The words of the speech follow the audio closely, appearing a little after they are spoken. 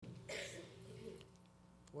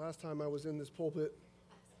Last time I was in this pulpit,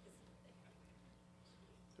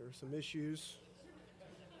 there were some issues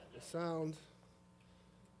with sound,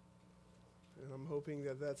 and I'm hoping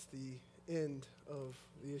that that's the end of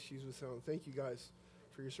the issues with sound. Thank you guys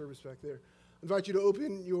for your service back there. I invite you to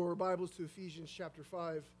open your Bibles to Ephesians chapter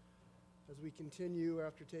 5 as we continue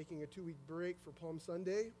after taking a 2-week break for Palm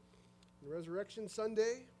Sunday and Resurrection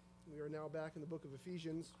Sunday. We are now back in the book of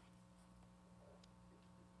Ephesians.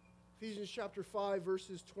 Ephesians chapter 5,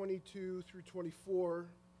 verses 22 through 24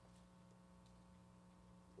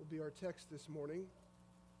 will be our text this morning.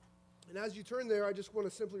 And as you turn there, I just want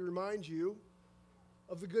to simply remind you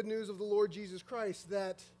of the good news of the Lord Jesus Christ,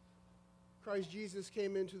 that Christ Jesus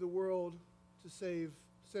came into the world to save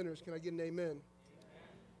sinners. Can I get an amen? Amen.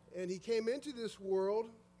 And he came into this world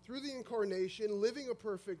through the incarnation, living a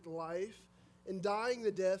perfect life and dying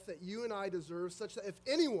the death that you and I deserve, such that if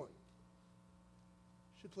anyone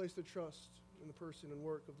should place their trust in the person and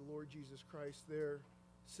work of the Lord Jesus Christ, their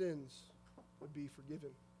sins would be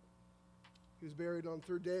forgiven. He was buried on the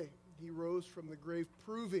third day. He rose from the grave,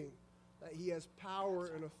 proving that he has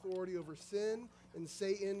power and authority over sin and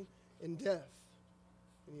Satan and death.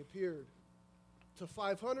 And he appeared to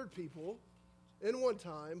 500 people in one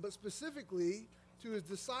time, but specifically to his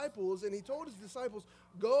disciples. And he told his disciples,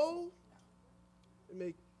 go and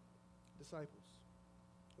make disciples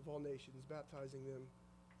of all nations, baptizing them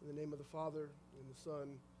in the name of the Father, and the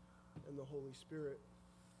Son, and the Holy Spirit.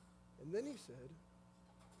 And then he said,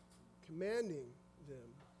 commanding them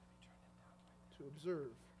to observe,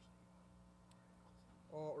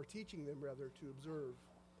 or teaching them rather, to observe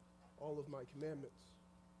all of my commandments.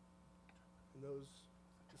 And those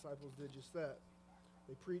disciples did just that.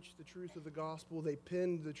 They preached the truth of the gospel. They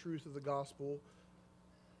penned the truth of the gospel.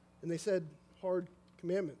 And they said hard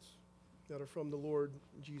commandments that are from the Lord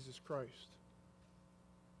Jesus Christ.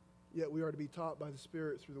 Yet we are to be taught by the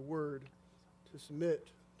Spirit through the Word to submit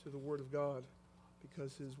to the Word of God,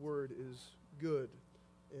 because His Word is good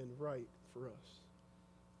and right for us.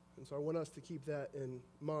 And so I want us to keep that in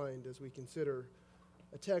mind as we consider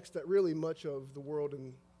a text that really much of the world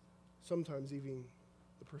and sometimes even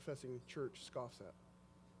the professing church scoffs at.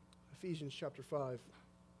 Ephesians chapter 5,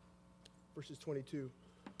 verses 22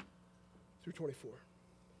 through 24.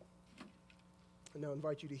 I now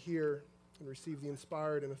invite you to hear and receive the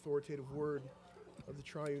inspired and authoritative word of the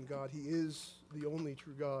triune God. He is the only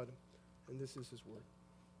true God, and this is His word.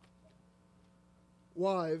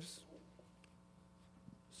 Wives,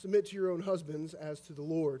 submit to your own husbands as to the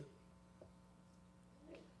Lord.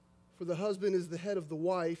 For the husband is the head of the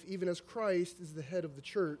wife, even as Christ is the head of the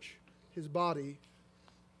church, His body,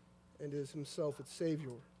 and is Himself its Savior.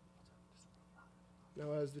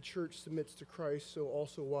 Now, as the church submits to Christ, so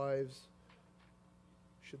also wives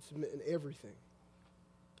should submit in everything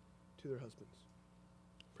to their husbands.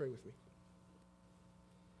 Pray with me.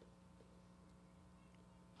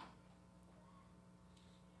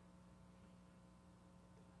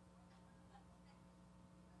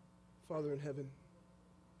 Father in heaven,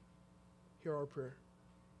 hear our prayer.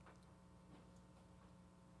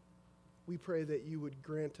 We pray that you would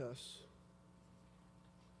grant us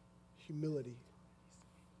humility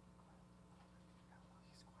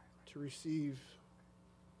to receive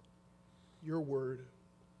your word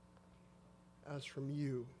as from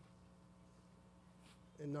you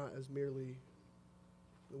and not as merely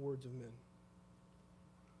the words of men.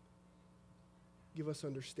 Give us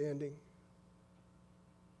understanding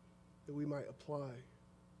that we might apply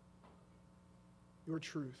your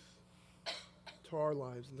truth to our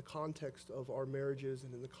lives in the context of our marriages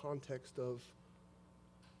and in the context of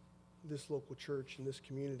this local church and this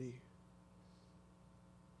community.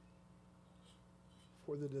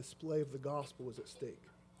 For the display of the gospel is at stake.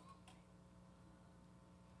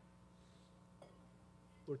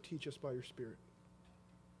 Lord, teach us by your Spirit.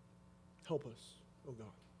 Help us, oh God.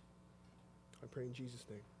 I pray in Jesus'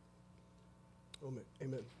 name. Amen.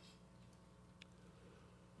 Amen.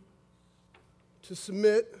 To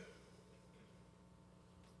submit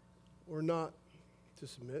or not to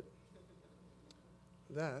submit,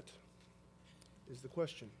 that is the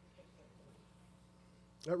question.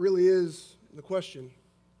 That really is the question.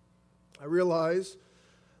 I realize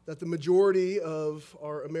that the majority of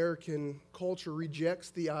our American culture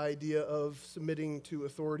rejects the idea of submitting to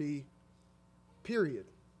authority, period.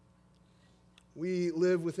 We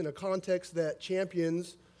live within a context that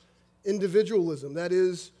champions individualism. That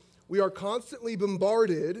is, we are constantly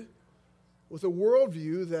bombarded with a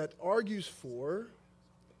worldview that argues for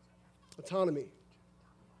autonomy.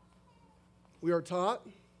 We are taught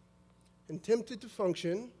and tempted to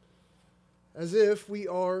function as if we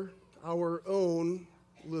are our own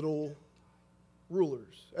little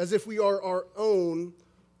rulers, as if we are our own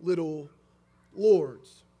little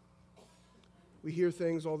lords. We hear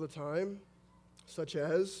things all the time, such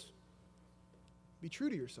as, be true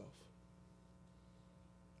to yourself.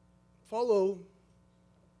 Follow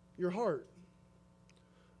your heart.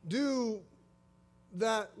 Do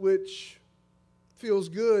that which feels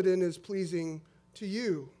good and is pleasing to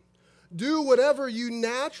you. Do whatever you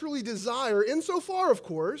naturally desire, insofar, of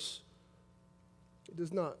course, it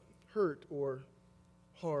does not hurt or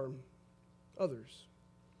harm others.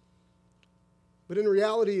 But in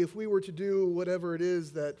reality, if we were to do whatever it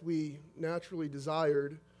is that we naturally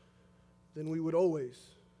desired, then we would always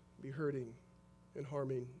be hurting and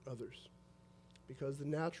harming others. Because the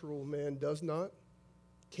natural man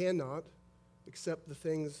cannot accept the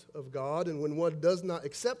things of God. And when one does not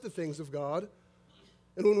accept the things of God,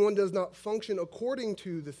 and when one does not function according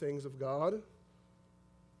to the things of God,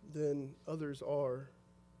 then others are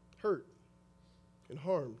hurt and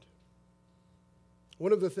harmed.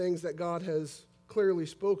 One of the things that God has clearly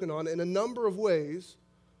spoken on in a number of ways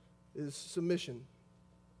is submission.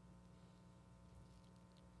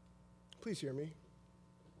 Please hear me.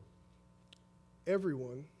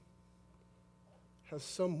 Everyone has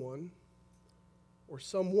someone or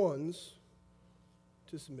someones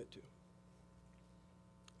to submit to.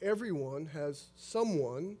 Everyone has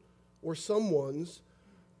someone or someones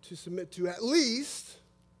to submit to, at least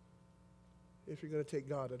if you're going to take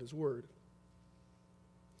God at his word.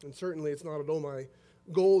 And certainly it's not at all my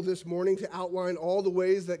goal this morning to outline all the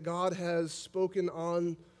ways that God has spoken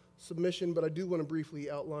on submission, but I do want to briefly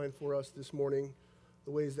outline for us this morning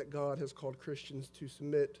the ways that God has called Christians to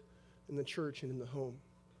submit in the church and in the home.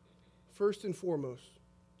 First and foremost,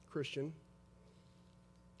 Christian,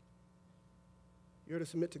 you're to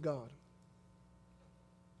submit to God.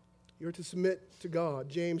 You're to submit to God.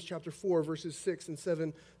 James chapter 4, verses 6 and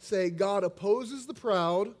 7 say, God opposes the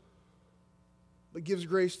proud, but gives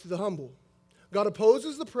grace to the humble. God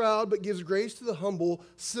opposes the proud, but gives grace to the humble.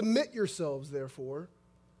 Submit yourselves, therefore,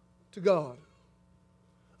 to God.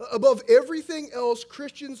 Above everything else,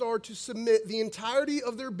 Christians are to submit the entirety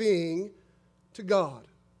of their being to God.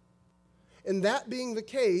 And that being the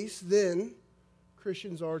case, then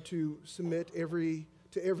Christians are to submit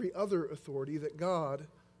to every other authority that God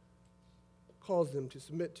calls them to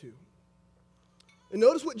submit to. And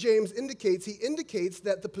notice what James indicates. He indicates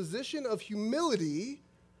that the position of humility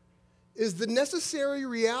is the necessary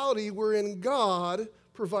reality wherein God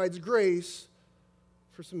provides grace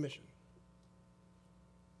for submission.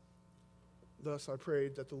 Thus, I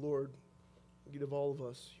prayed that the Lord would give all of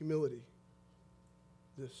us humility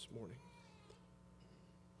this morning.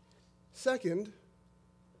 Second,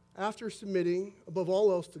 after submitting above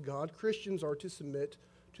all else to God, Christians are to submit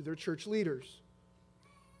to their church leaders.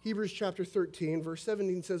 Hebrews chapter 13, verse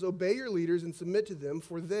 17 says, Obey your leaders and submit to them,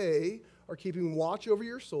 for they are keeping watch over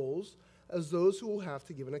your souls as those who will have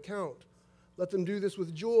to give an account. Let them do this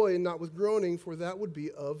with joy and not with groaning, for that would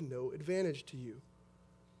be of no advantage to you.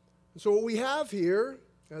 And so what we have here,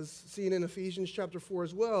 as seen in Ephesians chapter 4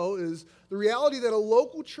 as well, is the reality that a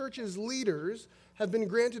local church's leaders have been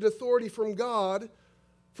granted authority from God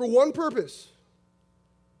for one purpose: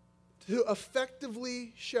 to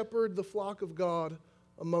effectively shepherd the flock of God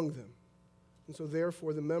among them. And so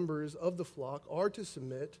therefore the members of the flock are to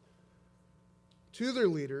submit to their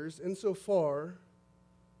leaders insofar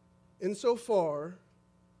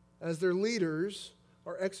as their leaders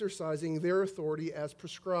are exercising their authority as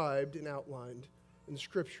prescribed and outlined in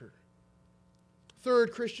Scripture.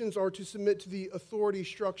 Third, Christians are to submit to the authority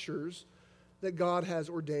structures that God has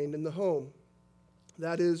ordained in the home.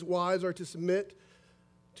 That is, wives are to submit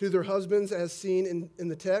to their husbands as seen in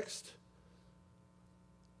the text,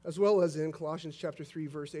 as well as in Colossians chapter 3,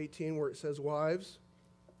 verse 18, where it says, Wives,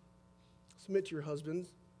 submit to your husbands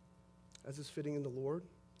as is fitting in the Lord.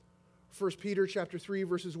 1 Peter chapter 3,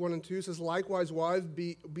 verses 1 and 2 says, Likewise, wives,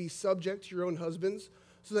 be subject to your own husbands,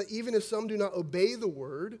 so that even if some do not obey the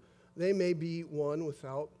word, they may be won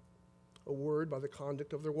without a word by the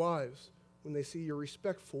conduct of their wives, when they see your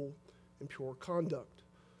respectful and pure conduct.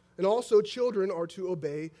 And also, children are to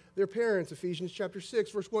obey their parents. Ephesians chapter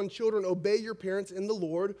 6, verse 1, Children, obey your parents in the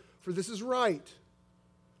Lord, for this is right.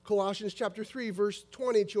 Colossians chapter 3, verse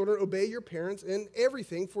 20, Children, obey your parents in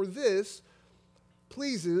everything, for this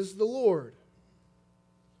pleases the Lord.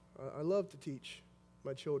 I love to teach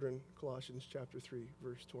my children Colossians chapter 3,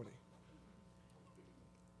 verse 20.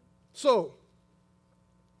 So,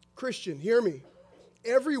 Christian, hear me.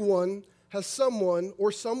 Everyone has someone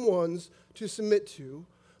or someones to submit to.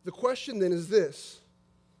 The question then is this: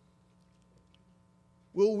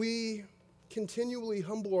 will we continually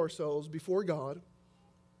humble ourselves before God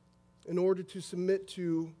in order to submit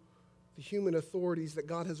to the human authorities that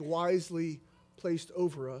God has wisely placed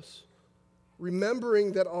over us,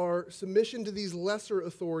 remembering that our submission to these lesser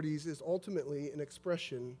authorities is ultimately an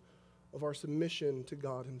expression of our submission to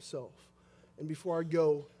God himself. And before I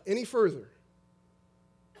go any further,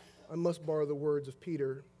 I must borrow the words of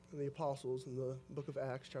Peter and the apostles in the book of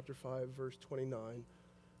Acts, chapter 5, verse 29,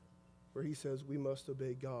 where he says, we must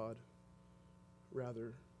obey God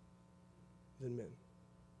rather than men.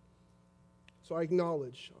 So I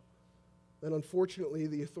acknowledge that unfortunately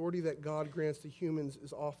the authority that God grants to humans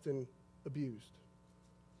is often abused.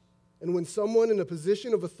 And when someone in a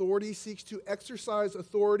position of authority seeks to exercise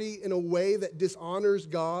authority in a way that dishonors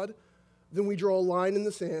God, then we draw a line in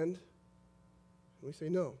the sand and we say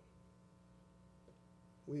no.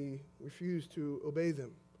 We refuse to obey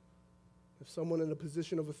them. If someone in a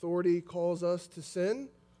position of authority calls us to sin,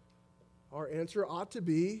 our answer ought to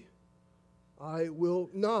be, I will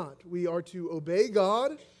not. We are to obey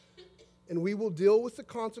God, and we will deal with the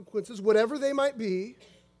consequences, whatever they might be,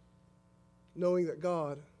 knowing that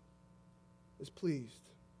God is pleased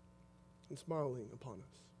and smiling upon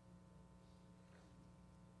us.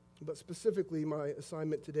 But specifically, my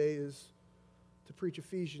assignment today is to preach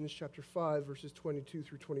Ephesians chapter 5, verses 22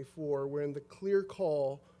 through 24, wherein the clear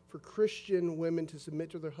call for Christian women to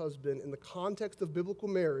submit to their husband in the context of biblical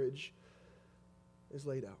marriage is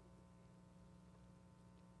laid out.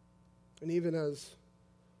 And even as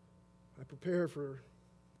I prepare for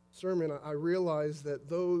sermon, I realize that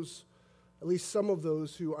those, at least some of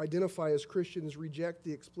those who identify as Christians, reject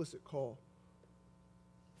the explicit call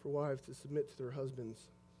for wives to submit to their husbands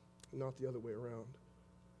and not the other way around.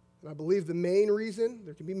 And I believe the main reason,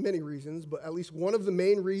 there can be many reasons, but at least one of the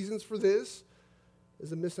main reasons for this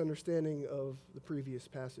is a misunderstanding of the previous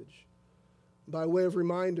passage. By way of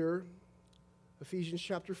reminder, Ephesians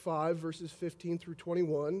chapter 5, verses 15 through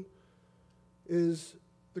 21, is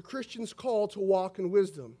the Christian's call to walk in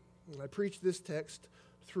wisdom. And I preached this text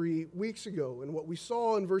 3 weeks ago. And what we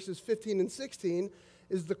saw in verses 15 and 16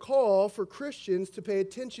 is the call for Christians to pay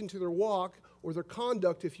attention to their walk, or their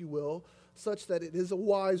conduct, if you will, such that it is a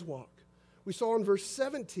wise walk. We saw in verse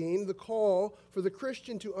 17 the call for the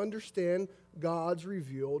Christian to understand God's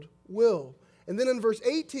revealed will. And then in verse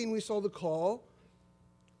 18 we saw the call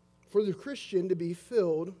for the Christian to be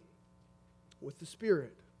filled with the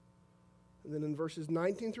Spirit. And then in verses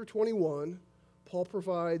 19 through 21, Paul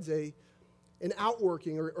provides an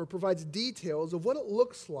outworking or provides details of what it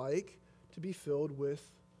looks like to be filled with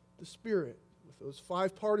the Spirit, with those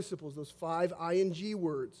 5 participles, those 5 ing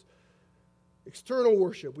words. External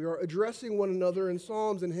worship. We are addressing one another in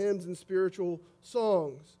psalms and hymns and spiritual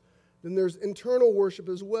songs. Then there's internal worship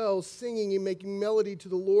as well, singing and making melody to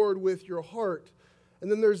the Lord with your heart.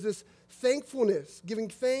 And then there's this thankfulness, giving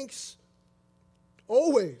thanks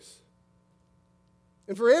always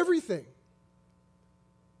and for everything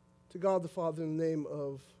to God the Father in the name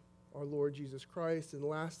of our Lord Jesus Christ. And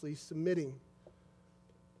lastly, submitting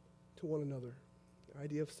to one another. The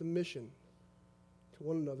idea of submission to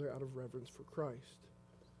one another out of reverence for Christ.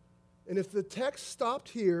 And if the text stopped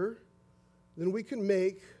here, then we can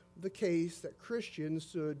make the case that Christians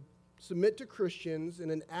should submit to Christians in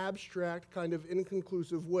an abstract, kind of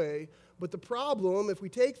inconclusive way. But the problem, if we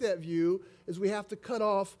take that view, is we have to cut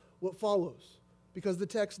off what follows, because the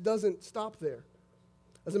text doesn't stop there.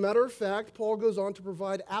 As a matter of fact, Paul goes on to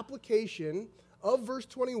provide application of verse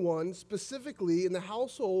 21, specifically in the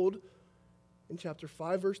household in chapter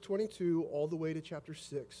 5, verse 22, all the way to chapter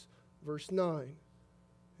 6, verse 9.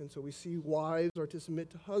 And so we see wives are to submit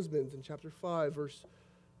to husbands in chapter 5, verse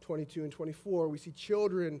 22 and 24. We see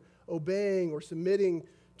children obeying or submitting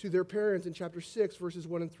to their parents in chapter 6, verses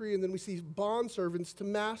 1 and 3. And then we see bondservants to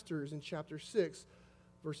masters in chapter 6,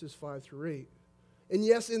 verses 5 through 8. And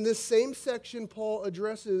yes, in this same section, Paul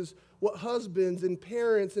addresses what husbands and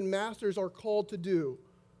parents and masters are called to do.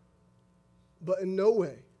 But in no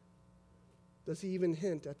way does he even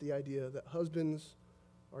hint at the idea that husbands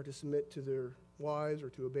are to submit to their wives or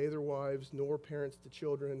to obey their wives, nor parents to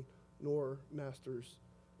children, nor masters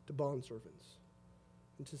to bondservants.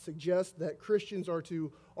 And to suggest that Christians are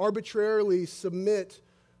to arbitrarily submit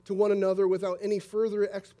to one another without any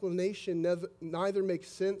further explanation neither makes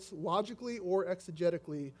sense logically or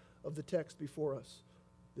exegetically of the text before us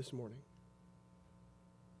this morning.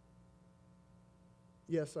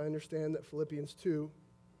 Yes, I understand that Philippians 2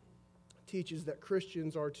 teaches that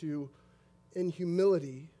Christians are to, in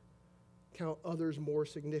humility, count others more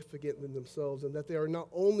significant than themselves, and that they are not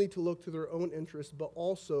only to look to their own interests, but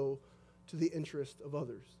also to the interest of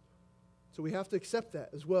others. So we have to accept that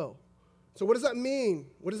as well. So what does that mean?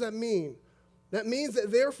 What does that mean? That means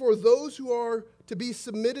that therefore those who are to be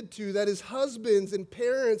submitted to, that is husbands and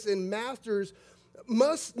parents and masters,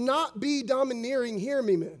 must not be domineering, hear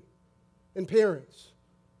me, men, and parents.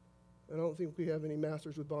 I don't think we have any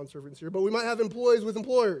masters with bondservants here, but we might have employees with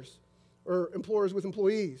employers, or employers with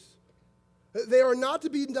employees. They are not to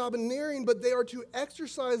be domineering, but they are to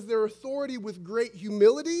exercise their authority with great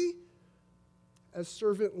humility as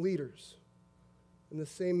servant leaders in the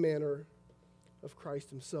same manner of Christ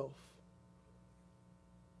himself.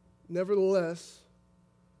 Nevertheless,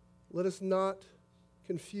 let us not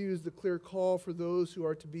confuse the clear call for those who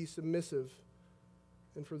are to be submissive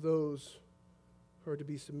and for those who are to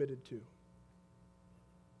be submitted to.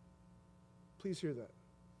 Please hear that.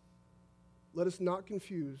 Let us not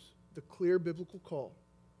confuse the clear biblical call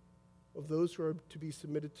of those who are to be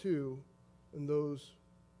submitted to and those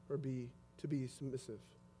who are to be submissive.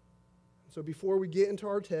 So before we get into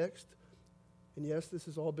our text, and yes, this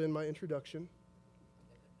has all been my introduction,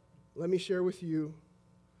 let me share with you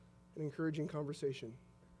an encouraging conversation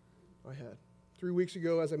I had. 3 weeks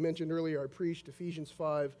ago, as I mentioned earlier, I preached Ephesians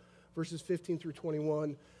 5, verses 15 through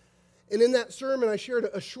 21. And in that sermon, I shared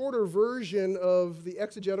a shorter version of the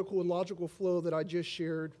exegetical and logical flow that I just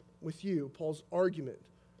shared with you, Paul's argument.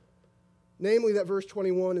 Namely, that verse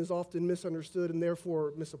 21 is often misunderstood and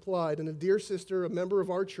therefore misapplied. And a dear sister, a member of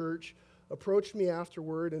our church, approached me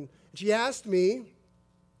afterward, and she asked me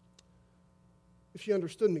if she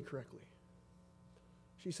understood me correctly.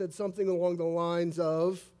 She said something along the lines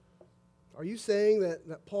of, are you saying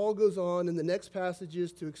that Paul goes on in the next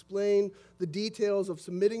passages to explain the details of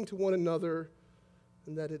submitting to one another,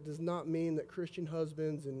 and that it does not mean that Christian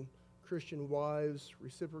husbands and Christian wives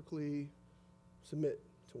reciprocally submit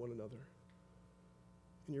to one another?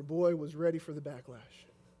 And your boy was ready for the backlash.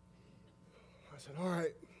 I said, all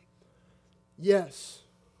right, yes,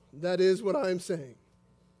 that is what I'm saying.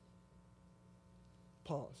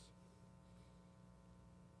 Pause.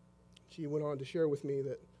 She went on to share with me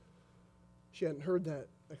that she hadn't heard that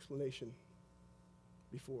explanation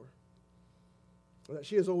before. That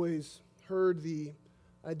she has always heard the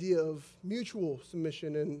idea of mutual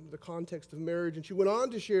submission in the context of marriage. And she went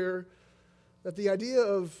on to share that the idea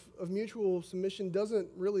of mutual submission doesn't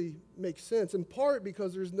really make sense, in part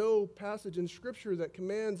because there's no passage in Scripture that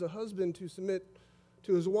commands a husband to submit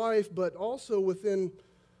to his wife, but also within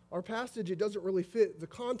our passage, it doesn't really fit the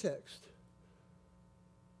context.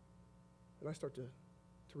 And I start to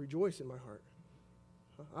rejoice in my heart.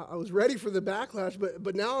 I was ready for the backlash,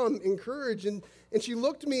 but now I'm encouraged. And she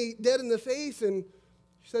looked me dead in the face and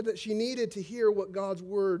she said that she needed to hear what God's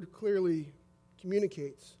word clearly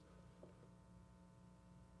communicates.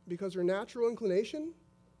 Because her natural inclination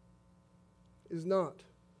is not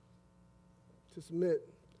to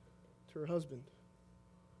submit to her husband,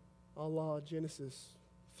 a la Genesis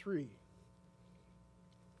 3.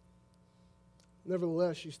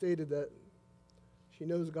 Nevertheless, she stated that she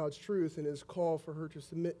knows God's truth and his call for her to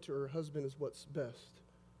submit to her husband is what's best.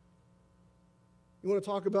 You want to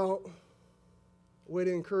talk about a way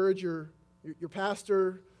to encourage your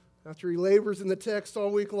pastor after he labors in the text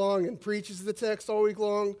all week long and preaches the text all week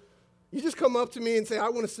long? You just come up to me and say, I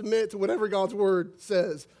want to submit to whatever God's word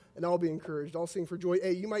says, and I'll be encouraged. I'll sing for joy.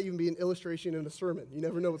 Hey, you might even be an illustration in a sermon. You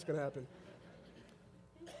never know what's going to happen.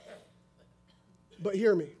 But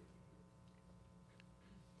hear me.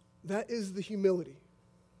 That is the humility.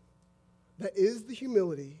 That is the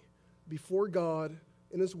humility before God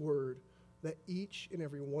and his word that each and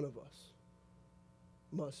every one of us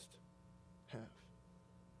must have.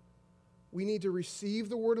 We need to receive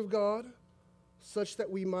the word of God such that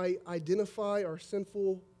we might identify our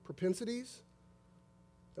sinful propensities,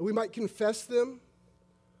 that we might confess them,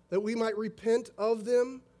 that we might repent of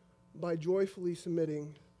them by joyfully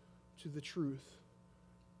submitting to the truth.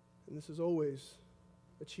 And this is always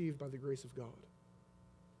achieved by the grace of God.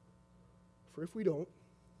 For if we don't,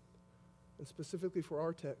 and specifically for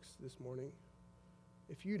our text this morning,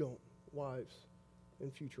 if you don't, wives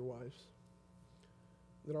and future wives,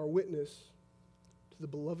 then our witness to the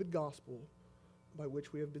beloved gospel by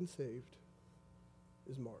which we have been saved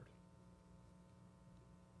is marred.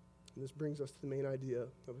 And this brings us to the main idea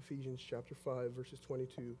of Ephesians chapter 5, verses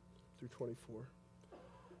 22 through 24.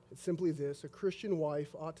 It's simply this: a Christian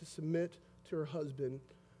wife ought to submit to her husband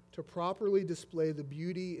to properly display the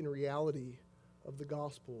beauty and reality of the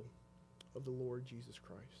gospel of the Lord Jesus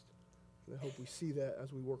Christ. And I hope we see that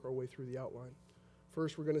as we work our way through the outline.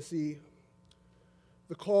 First, we're going to see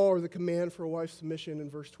the call or the command for a wife's submission in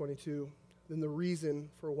verse 22, then the reason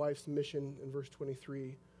for a wife's submission in verse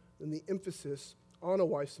 23, then the emphasis on a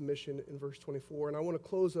wife's submission in verse 24. And I want to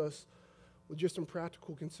close us with just some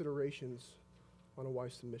practical considerations on a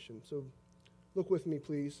wife's submission. So Look with me,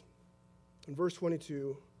 please, in verse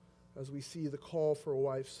 22, as we see the call for a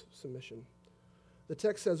wife's submission. The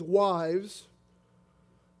text says, "Wives,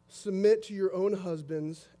 submit to your own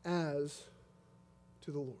husbands as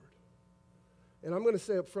to the Lord." And I'm going to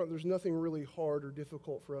say up front, there's nothing really hard or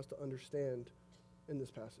difficult for us to understand in this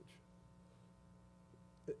passage.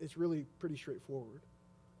 It's really pretty straightforward.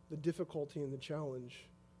 The difficulty and the challenge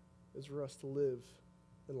is for us to live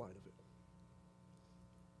in light of it.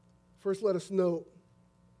 First, let us note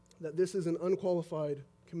that this is an unqualified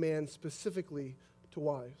command specifically to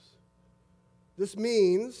wives. This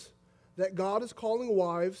means that God is calling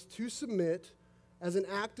wives to submit as an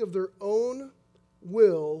act of their own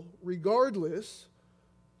will, regardless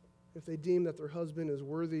if they deem that their husband is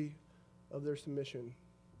worthy of their submission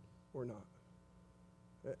or not.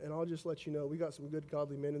 And I'll just let you know, we got some good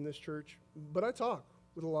godly men in this church, but I talk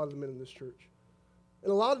with a lot of the men in this church.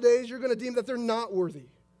 And a lot of days you're going to deem that they're not worthy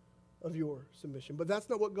of your submission, but that's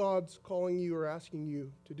not what God's calling you or asking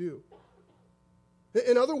you to do.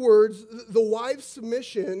 In other words, the wife's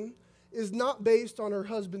submission is not based on her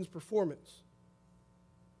husband's performance.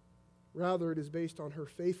 Rather, it is based on her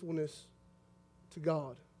faithfulness to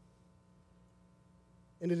God.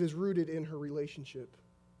 And it is rooted in her relationship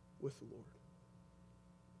with the Lord.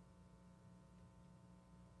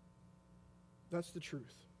 That's the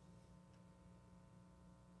truth.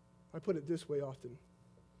 I put it this way often.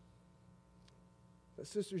 That,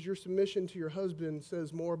 sisters, your submission to your husband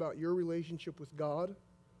says more about your relationship with God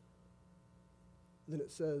than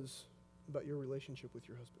it says about your relationship with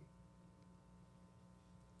your husband.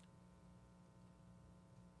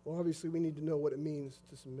 Well, obviously, we need to know what it means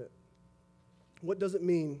to submit. What does it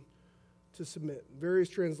mean to submit? Various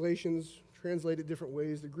translations translate it different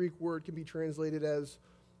ways. The Greek word can be translated as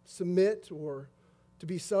submit, or to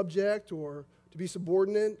be subject, or to be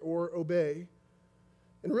subordinate, or obey.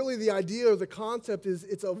 And really the idea or the concept is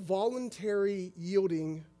it's a voluntary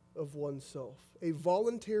yielding of oneself. A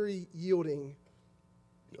voluntary yielding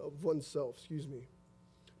of oneself,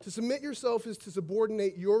 To submit yourself is to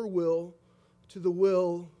subordinate your will to the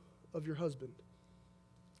will of your husband.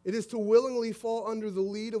 It is to willingly fall under the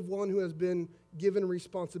lead of one who has been given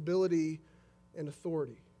responsibility and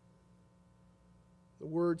authority. The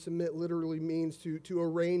word submit literally means to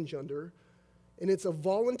arrange under, and it's a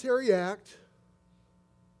voluntary act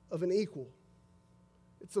of an equal.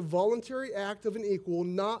 It's a voluntary act of an equal,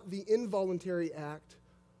 not the involuntary act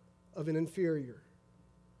of an inferior.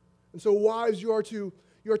 And so, wives, you are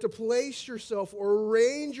to place yourself or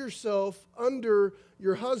arrange yourself under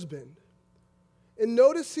your husband. And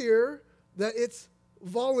notice here that it's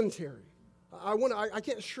voluntary. I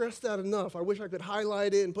can't stress that enough. I wish I could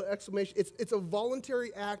highlight it and put exclamation. It's a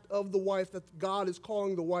voluntary act of the wife that God is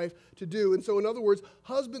calling the wife to do. And so, in other words,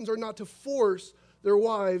 husbands are not to force their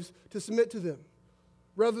wives to submit to them.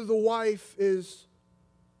 Rather, the wife is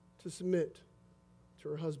to submit to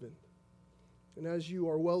her husband. And as you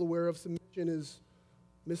are well aware of, submission is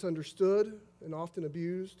misunderstood and often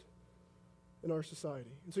abused in our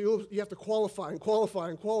society. And so you have to qualify and qualify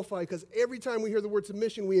and qualify, because every time we hear the word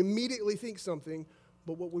submission, we immediately think something,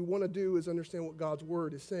 but what we want to do is understand what God's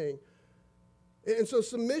word is saying. And so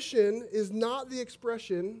submission is not the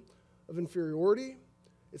expression of inferiority.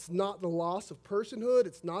 It's not the loss of personhood.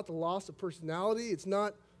 It's not the loss of personality. It's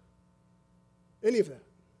not any of that.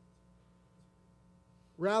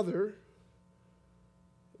 Rather,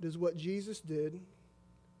 it is what Jesus did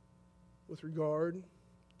with regard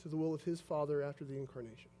to the will of his Father after the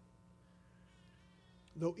incarnation.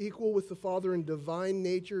 Though equal with the Father in divine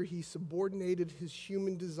nature, he subordinated his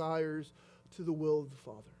human desires to the will of the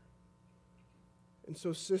Father. And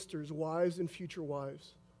so, sisters, wives and future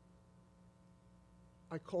wives,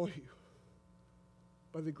 I call you,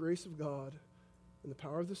 by the grace of God and the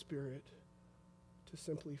power of the Spirit, to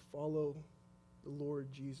simply follow the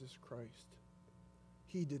Lord Jesus Christ.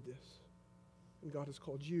 He did this, and God has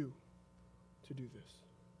called you to do this.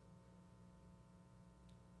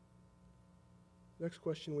 Next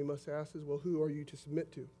question we must ask is, well, who are you to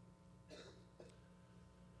submit to?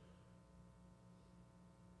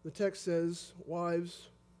 The text says, wives,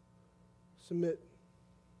 submit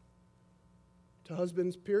to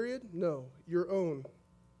husbands, period? No, your own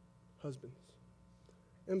husbands.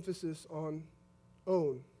 Emphasis on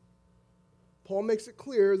own. Paul makes it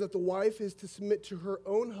clear that the wife is to submit to her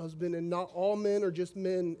own husband, and not all men or just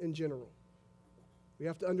men in general. We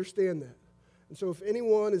have to understand that. And so if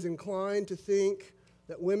anyone is inclined to think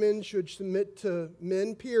that women should submit to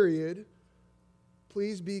men, period,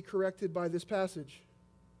 please be corrected by this passage.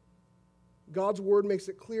 God's word makes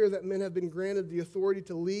it clear that men have been granted the authority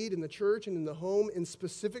to lead in the church and in the home in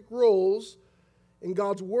specific roles, And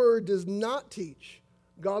God's word does not teach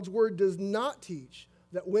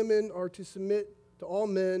that women are to submit to all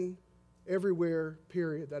men everywhere,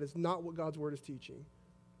 period. That is not what God's word is teaching.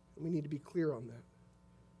 And we need to be clear on that.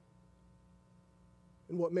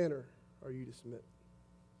 In what manner are you to submit?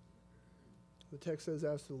 The text says,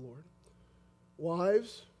 as to the Lord.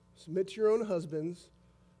 Wives, submit to your own husbands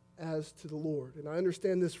as to the Lord. And I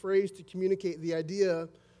understand this phrase to communicate the idea,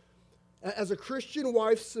 as a Christian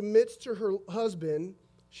wife submits to her husband,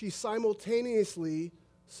 she simultaneously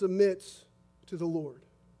submits to the Lord.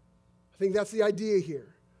 I think that's the idea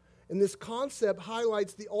here. And this concept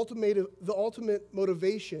highlights the ultimate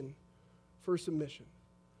motivation for submission.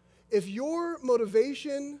 If your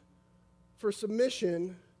motivation for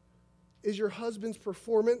submission is your husband's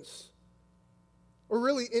performance, or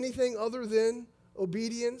really anything other than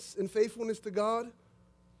obedience and faithfulness to God,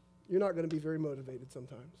 you're not going to be very motivated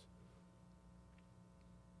sometimes.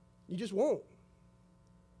 You just won't.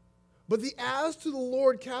 But the as to the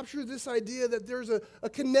Lord captures this idea that there's a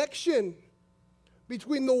connection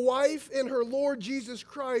between the wife and her Lord Jesus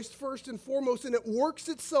Christ first and foremost, and it works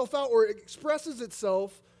itself out, or it expresses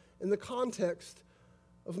itself in the context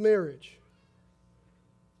of marriage.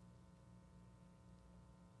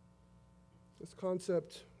 This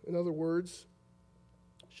concept, in other words,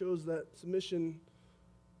 shows that submission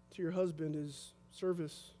to your husband is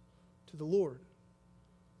service to the Lord.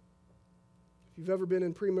 If you've ever been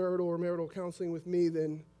in premarital or marital counseling with me,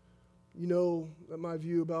 then you know that my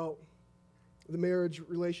view about the marriage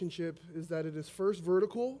relationship is that it is first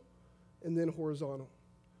vertical and then horizontal.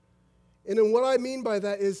 And then what I mean by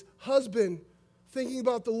that is husband thinking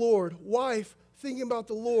about the Lord, wife thinking about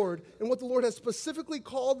the Lord and what the Lord has specifically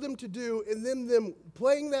called them to do, and then them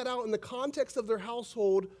playing that out in the context of their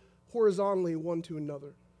household horizontally one to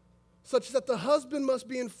another, such that the husband must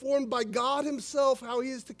be informed by God himself how he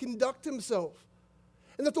is to conduct himself,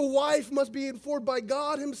 and that the wife must be informed by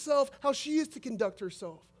God himself how she is to conduct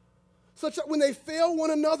herself, such that when they fail one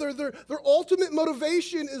another, their ultimate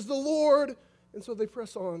motivation is the Lord, and so they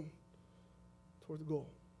press on toward the goal.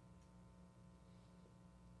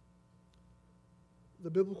 The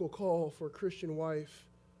biblical call for a Christian wife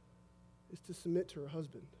is to submit to her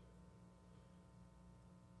husband.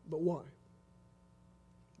 But why?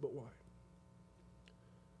 But why?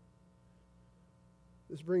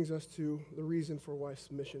 This brings us to the reason for wife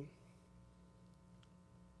submission.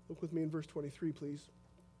 Look with me in verse 23, please.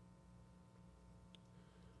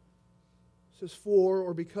 It says, for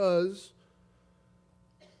or because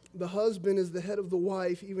the husband is the head of the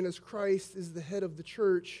wife, even as Christ is the head of the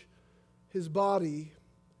church, his body,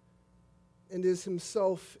 and is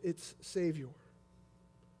himself its Savior.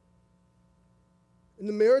 In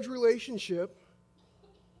the marriage relationship,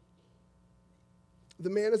 the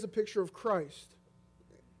man is a picture of Christ,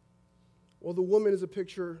 while the woman is a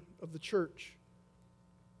picture of the church.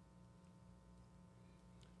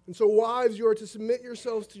 And so, wives, you are to submit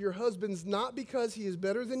yourselves to your husbands, not because he is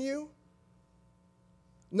better than you,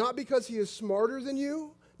 not because he is smarter than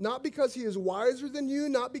you, not because he is wiser than you,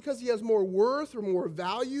 not because he has more worth or more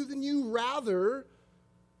value than you, rather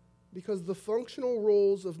because the functional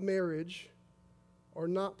roles of marriage are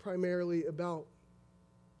not primarily about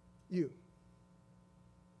you,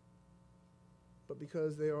 but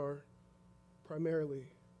because they are primarily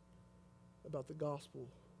about the gospel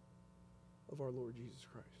of our Lord Jesus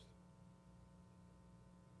Christ.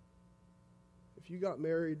 If you got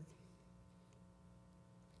married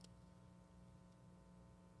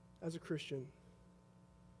as a Christian,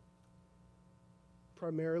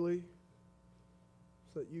 primarily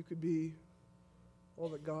so that you could be all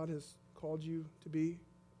that God has called you to be,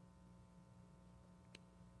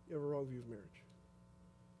 you have a wrong view of marriage.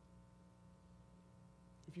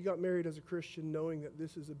 If you got married as a Christian knowing that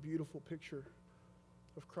this is a beautiful picture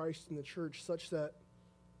of Christ in the church, such that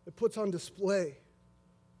it puts on display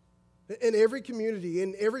in every community,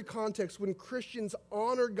 in every context, when Christians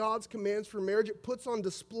honor God's commands for marriage, it puts on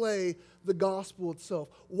display the gospel itself.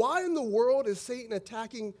 Why in the world is Satan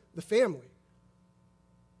attacking the family?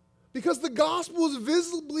 Because the gospel is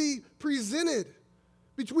visibly presented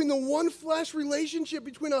between the one flesh relationship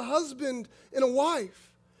between a husband and a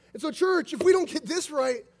wife. And so, church, if we don't get this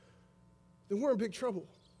right, then we're in big trouble.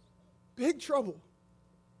 Big trouble.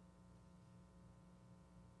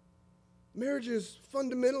 Marriage is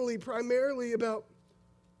fundamentally, primarily about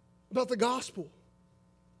the gospel.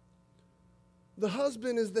 The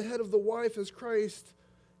husband is the head of the wife as Christ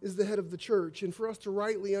is the head of the church. And for us to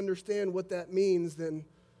rightly understand what that means, then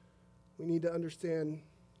we need to understand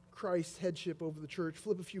Christ's headship over the church.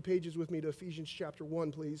 Flip a few pages with me to Ephesians chapter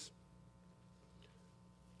 1, please.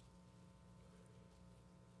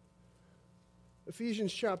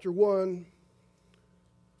 Ephesians chapter 1,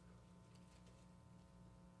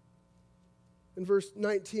 in verse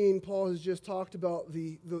 19, Paul has just talked about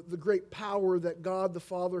the great power that God the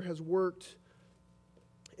Father has worked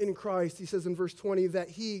in Christ. He says in verse 20 that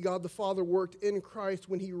he, God the Father, worked in Christ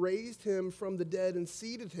when he raised him from the dead and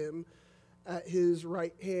seated him at his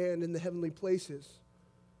right hand in the heavenly places.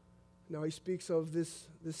 Now he speaks of this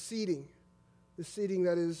seating. The seating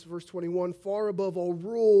that is, verse 21, far above all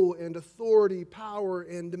rule and authority, power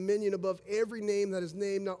and dominion, above every name that is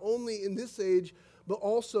named, not only in this age, but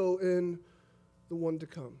also in the one to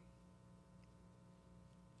come.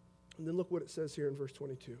 And then look what it says here in verse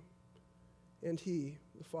 22. And he,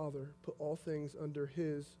 the Father, put all things under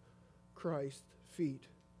his, Christ's, feet,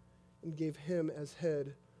 and gave him as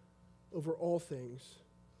head over all things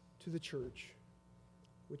to the church,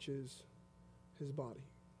 which is his body.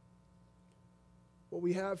 What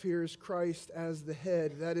we have here is Christ as the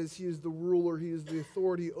head. That is, he is the ruler. He is the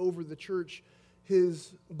authority over the church,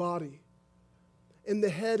 his body. And the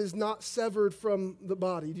head is not severed from the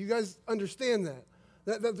body. Do you guys understand that?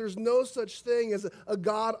 That there's no such thing as a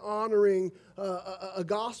God-honoring, a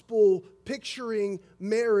gospel-picturing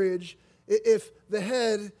marriage if the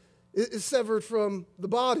head is severed from the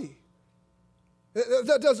body.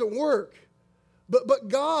 That doesn't work. But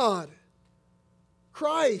God,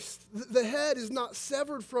 Christ, the head is not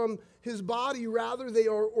severed from his body. Rather, they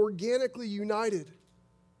are organically united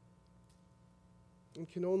and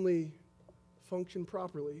can only function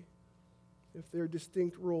properly if their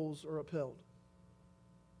distinct roles are upheld.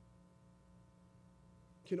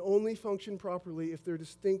 Can only function properly if their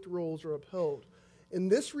distinct roles are upheld. And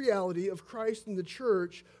this reality of Christ and the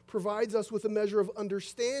church provides us with a measure of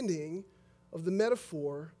understanding of the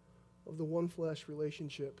metaphor of the one flesh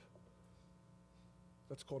relationship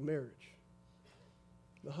that's called marriage.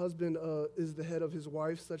 The husband is the head of his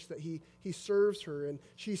wife such that he serves her and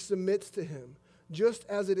she submits to him, just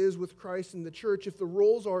as it is with Christ and the church. If the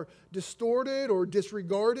roles are distorted or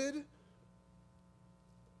disregarded,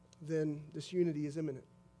 then disunity is imminent.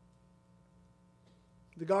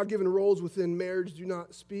 The God-given roles within marriage do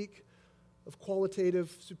not speak of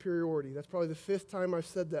qualitative superiority. That's probably the fifth time I've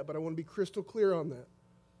said that, but I want to be crystal clear on that.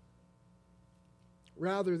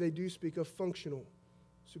 Rather, they do speak of functional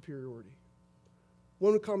superiority.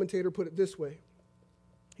 One commentator put it this way.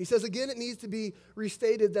 He says, again, it needs to be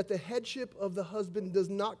restated that the headship of the husband does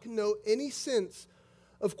not connote any sense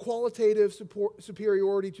of qualitative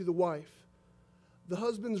superiority to the wife. The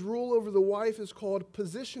husband's rule over the wife is called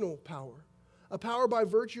positional power, a power by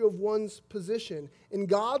virtue of one's position. In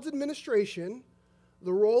God's administration,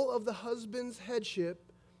 the role of the husband's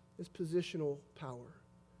headship is positional power.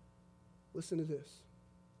 Listen to this.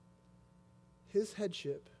 His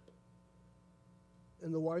headship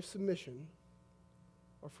and the wife's submission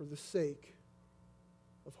are for the sake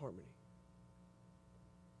of harmony.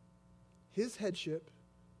 His headship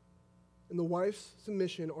and the wife's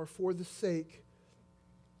submission are for the sake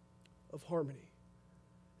of harmony.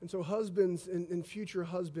 And so husbands and future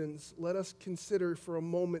husbands, let us consider for a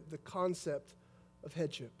moment the concept of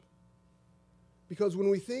headship. Because when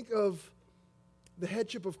we think of the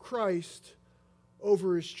headship of Christ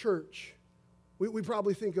over his church, we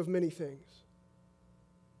probably think of many things.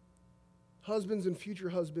 Husbands and future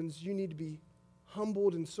husbands, you need to be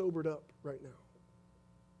humbled and sobered up right now.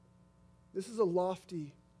 This is a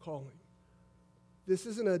lofty calling. This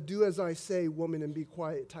isn't a do as I say, woman, and be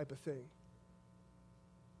quiet type of thing.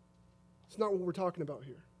 It's not what we're talking about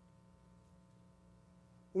here.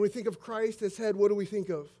 When we think of Christ as head, what do we think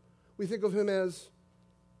of? We think of him as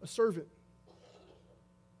a servant.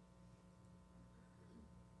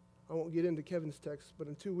 I won't get into Kevin's text, but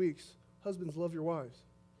in 2 weeks, husbands, love your wives.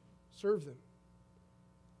 Serve them.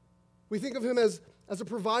 We think of him as a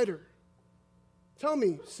provider. Tell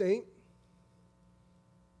me, saint,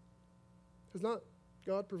 has not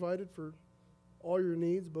God provided for all your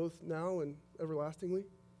needs, both now and everlastingly?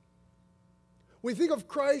 We think of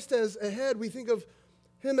Christ as a head. We think of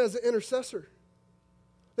him as an intercessor.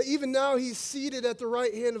 That even now he's seated at the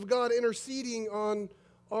right hand of God, interceding on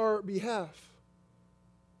our behalf.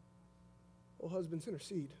 Oh, husbands,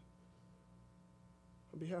 intercede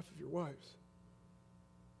on behalf of your wives.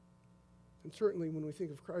 And certainly when we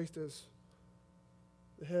think of Christ as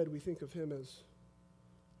the head, we think of him as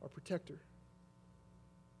our protector.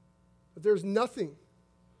 But there's nothing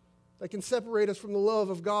that can separate us from the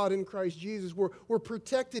love of God in Christ Jesus. We're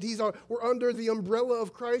protected. We're under the umbrella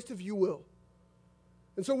of Christ, if you will.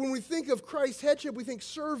 And so when we think of Christ's headship, we think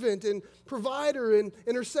servant and provider and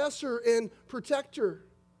intercessor and protector.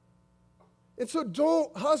 And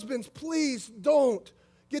so husbands, please don't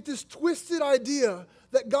get this twisted idea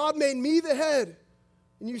that God made me the head,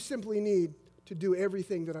 and you simply need to do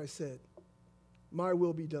everything that I said. My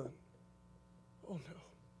will be done. Oh no.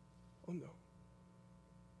 Oh no.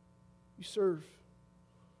 You serve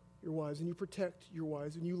your wives, and you protect your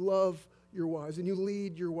wives, and you love your wives, and you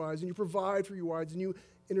lead your wives, and you provide for your wives, and you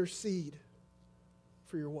intercede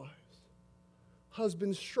for your wives.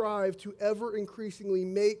 Husbands, strive to ever increasingly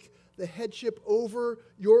make the headship over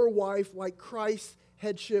your wife like Christ's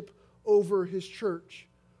headship over his church.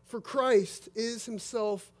 For Christ is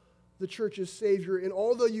himself the church's Savior, and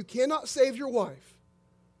although you cannot save your wife,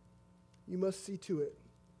 you must see to it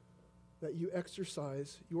that you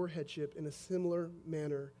exercise your headship in a similar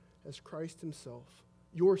manner as Christ himself,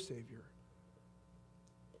 your Savior,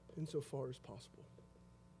 insofar as possible.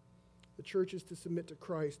 The church is to submit to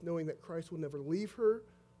Christ, knowing that Christ will never leave her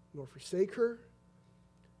nor forsake her,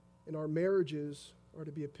 and our marriages are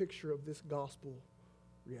to be a picture of this gospel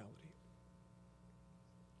reality.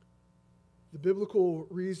 The biblical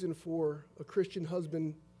reason for a Christian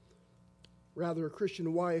husband, rather a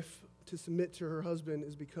Christian wife, to submit to her husband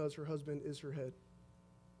is because her husband is her head.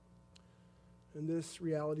 And this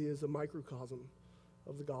reality is a microcosm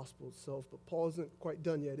of the gospel itself. But Paul isn't quite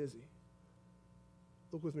done yet, is he?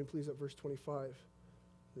 Look with me, please, at verse 25.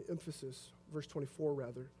 The emphasis, verse 24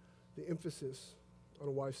 rather, the emphasis on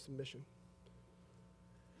a wife's submission.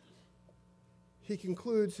 He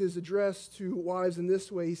concludes his address to wives in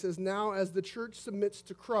this way. He says, "Now as the church submits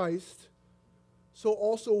to Christ, so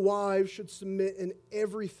also wives should submit in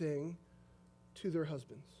everything to their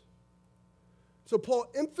husbands." So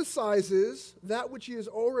Paul emphasizes that which he has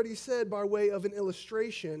already said by way of an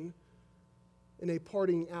illustration in a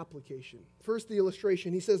parting application. First, the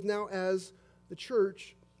illustration. He says, "Now as the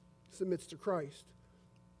church submits to Christ."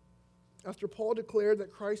 After Paul declared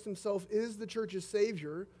that Christ himself is the church's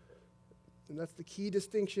Savior, and that's the key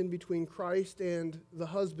distinction between Christ and the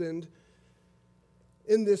husband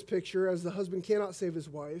in this picture, as the husband cannot save his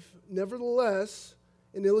wife, nevertheless,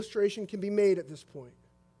 an illustration can be made at this point,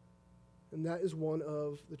 and that is one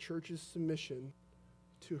of the church's submission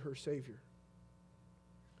to her Savior.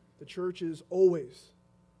 The church is always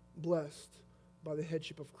blessed by the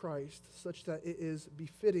headship of Christ, such that it is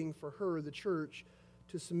befitting for her, the church,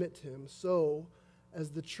 to submit to him. So,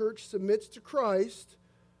 as the church submits to Christ,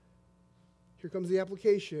 here comes the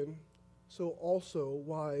application, so also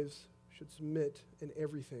wives should submit in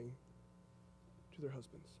everything to their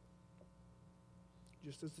husbands.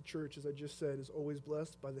 Just as the church, as I just said, is always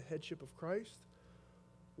blessed by the headship of Christ,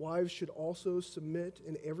 wives should also submit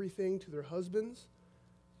in everything to their husbands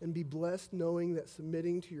and be blessed knowing that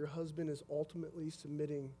submitting to your husband is ultimately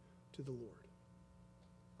submitting to the Lord.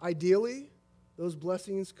 Ideally, those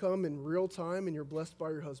blessings come in real time and you're blessed by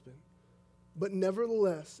your husband. But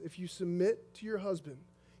nevertheless, if you submit to your husband,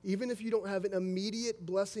 even if you don't have an immediate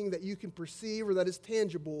blessing that you can perceive or that is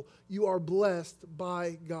tangible, you are blessed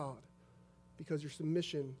by God because your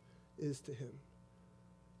submission is to him.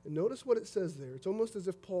 And notice what it says there. It's almost as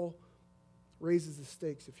if Paul raises the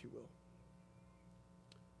stakes, if you will.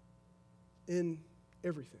 In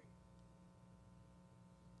everything.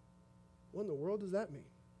 What in the world does that mean?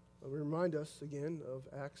 Well, we remind us again of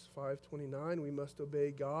Acts 5:29. We must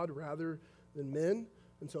obey God rather than men.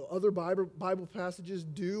 And so other Bible passages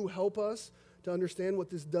do help us to understand what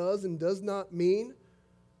this does and does not mean.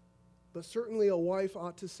 But certainly a wife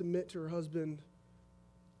ought to submit to her husband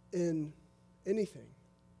in anything,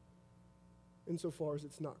 insofar as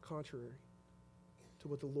it's not contrary to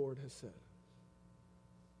what the Lord has said.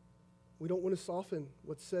 We don't want to soften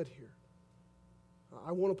what's said here.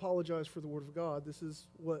 I won't apologize for the word of God. This is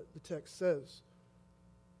what the text says.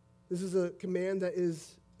 This is a command that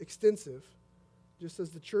is extensive. Just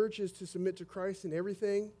as the church is to submit to Christ in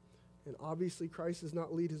everything, and obviously Christ does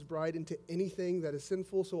not lead his bride into anything that is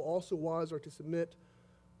sinful, so also wives are to submit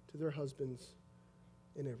to their husbands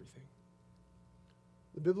in everything.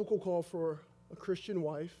 The biblical call for a Christian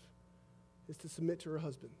wife is to submit to her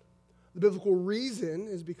husband. The biblical reason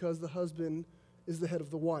is because the husband is the head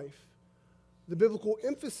of the wife. The biblical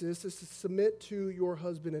emphasis is to submit to your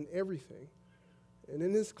husband in everything. And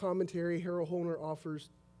in his commentary, Harold Holner offers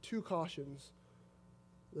two cautions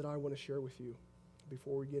that I want to share with you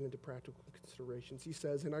before we get into practical considerations. He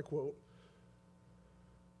says, and I quote,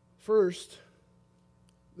 "First,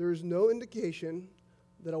 there is no indication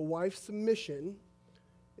that a wife's submission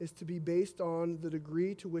is to be based on the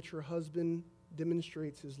degree to which her husband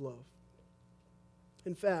demonstrates his love.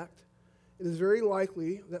 In fact, it is very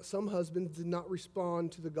likely that some husbands did not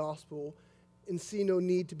respond to the gospel and see no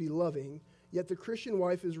need to be loving, yet the Christian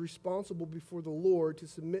wife is responsible before the Lord to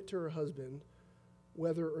submit to her husband,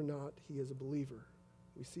 whether or not he is a believer."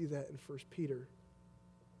 We see that in 1 Peter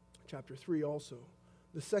chapter 3 also.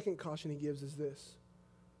 The second caution he gives is this.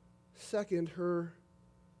 Second, her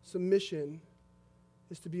submission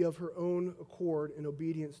is to be of her own accord in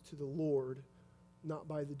obedience to the Lord, not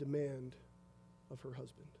by the demand of her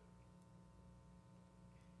husband.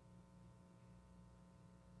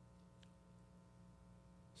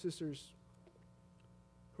 Sisters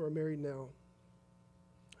who are married now,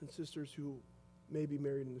 and sisters who may be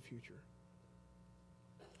married in the future,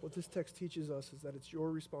 what this text teaches us is that it's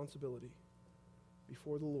your responsibility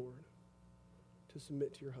before the Lord to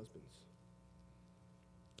submit to your husbands.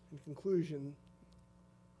 In conclusion,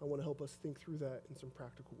 I want to help us think through that in some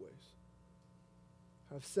practical ways.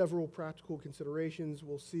 I have several practical considerations.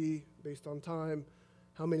 We'll see, based on time,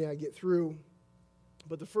 how many I get through.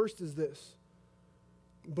 But the first is this.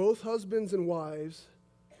 Both husbands and wives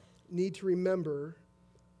need to remember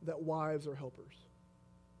that wives are helpers.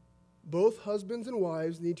 Both husbands and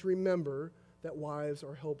wives need to remember that wives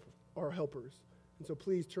are helpers. And so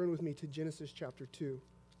please turn with me to Genesis chapter 2.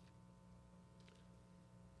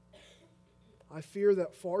 I fear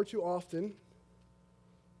that far too often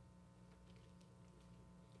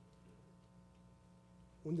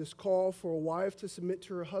when this call for a wife to submit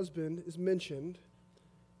to her husband is mentioned,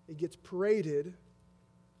 it gets paraded,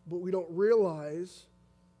 but we don't realize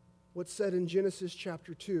what's said in Genesis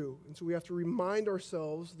chapter 2. And so we have to remind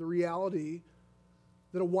ourselves the reality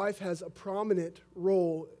that a wife has a prominent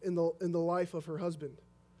role in the life of her husband.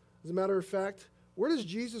 As a matter of fact, where does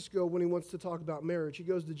Jesus go when he wants to talk about marriage? He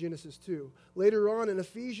goes to Genesis 2. Later on in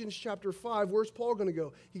Ephesians chapter 5, where's Paul going to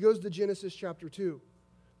go? He goes to Genesis chapter 2.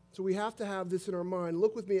 So we have to have this in our mind.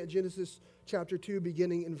 Look with me at Genesis chapter 2,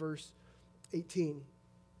 beginning in verse 18.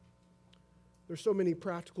 There's so many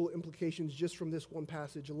practical implications just from this one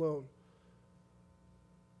passage alone.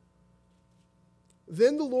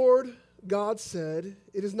 Then the Lord God said,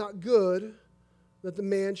 "It is not good that the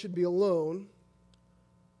man should be alone.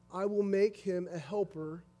 I will make him a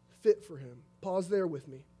helper fit for him." Pause there with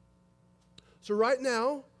me. So right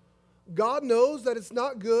now, God knows that it's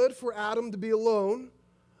not good for Adam to be alone,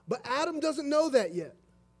 but Adam doesn't know that yet.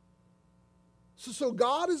 So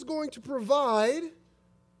God is going to provide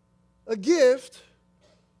a gift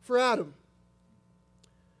for Adam.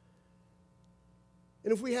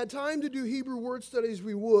 And if we had time to do Hebrew word studies,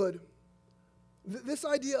 we would. This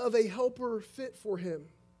idea of a helper fit for him.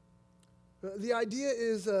 The idea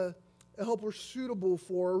is a helper suitable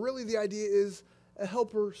for, or really the idea is a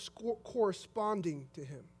helper corresponding to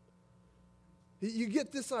him. You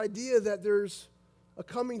get this idea that there's a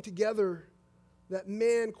coming together, that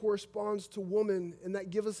man corresponds to woman, and that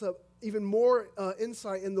gives us even more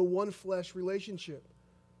insight in the one flesh relationship.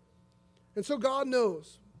 And so God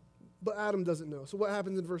knows, but Adam doesn't know. So what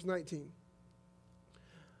happens in verse 19?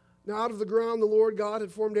 Now out of the ground the Lord God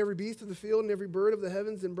had formed every beast of the field and every bird of the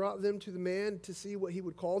heavens and brought them to the man to see what he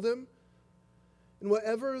would call them. And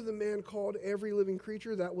whatever the man called every living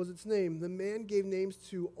creature, that was its name. The man gave names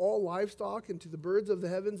to all livestock and to the birds of the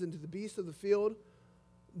heavens and to the beasts of the field.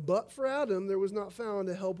 But for Adam there was not found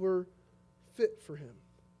a helper fit for him.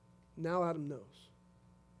 Now Adam knows.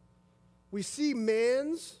 We see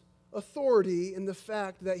man's authority in the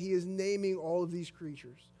fact that he is naming all of these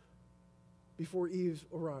creatures before Eve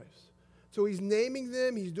arrives. So he's naming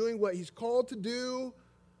them, he's doing what he's called to do,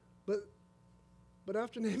 but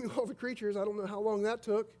after naming all the creatures, I don't know how long that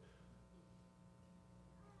took,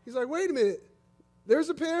 he's like, wait a minute, there's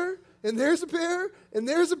a pair, and there's a pair, and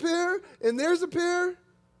there's a pair, and there's a pair.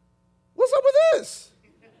 What's up with this?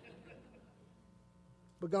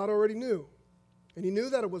 But God already knew, and he knew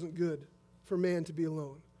that it wasn't good for man to be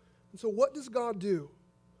alone. And so what does God do?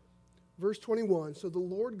 Verse 21, so the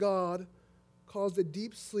Lord God caused a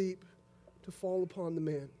deep sleep to fall upon the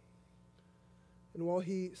man. And while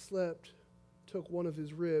he slept, took one of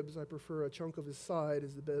his ribs, I prefer a chunk of his side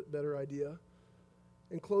is the better idea,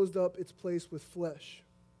 and closed up its place with flesh.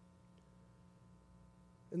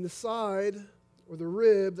 And the side, or the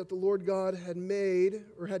rib that the Lord God had made,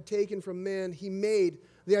 or had taken from man, he made.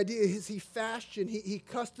 The idea is he fashioned, he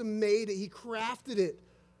custom made it, he crafted it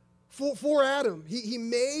for Adam. He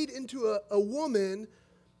made into a woman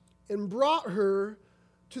and brought her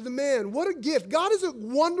to the man. What a gift. God is a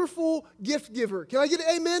wonderful gift giver. Can I get an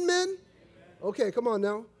amen, men? Amen. Okay, come on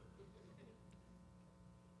now.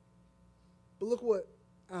 But look what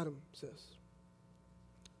Adam says.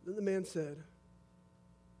 Then the man said,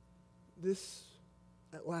 this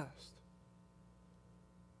at last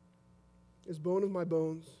is bone of my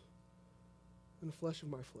bones and flesh of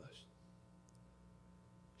my flesh.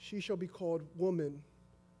 She shall be called woman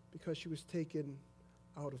because she was taken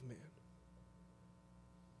out of man.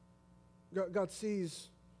 Adam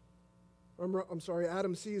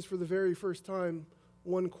sees for the very first time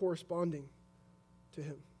one corresponding to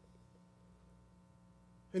him.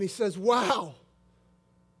 And he says, wow,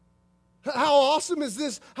 how awesome is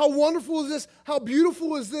this? How wonderful is this? How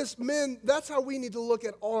beautiful is this? Men, that's how we need to look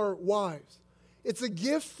at our wives. It's a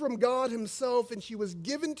gift from God himself, and she was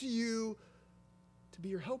given to you to be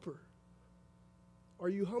your helper. Are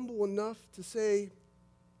you humble enough to say,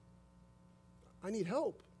 I need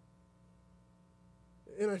help?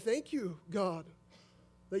 And I thank you, God,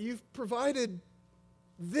 that you've provided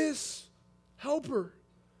this helper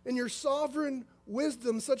in your sovereign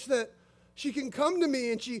wisdom such that she can come to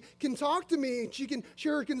me and she can talk to me and she can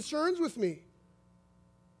share her concerns with me.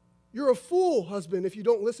 You're a fool, husband, if you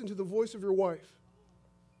don't listen to the voice of your wife.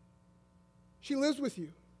 She lives with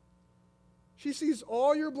you. She sees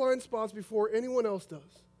all your blind spots before anyone else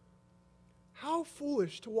does. How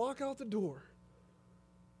foolish to walk out the door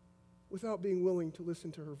without being willing to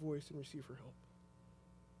listen to her voice and receive her help.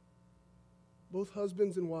 Both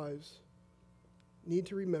husbands and wives need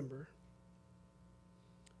to remember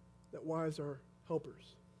that wives are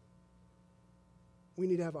helpers. We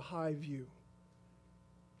need to have a high view,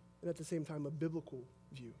 and at the same time, a biblical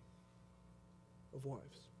view of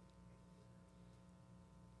wives.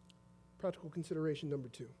 Practical consideration number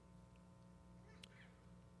 2.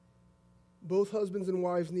 Both husbands and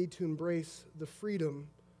wives need to embrace the freedom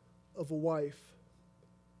of a wife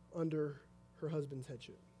under her husband's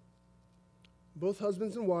headship. Both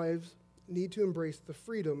husbands and wives need to embrace the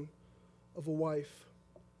freedom of a wife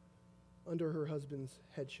under her husband's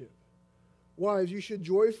headship. Wives, you should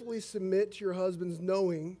joyfully submit to your husbands,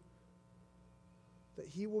 knowing that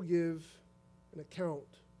he will give an account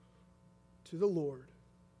to the Lord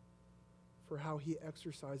for how he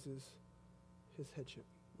exercises his headship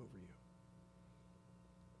over you.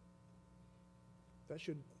 That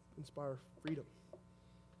should inspire freedom.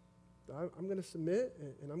 I'm going to submit,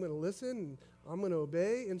 and I'm going to listen, and I'm going to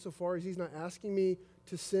obey insofar as he's not asking me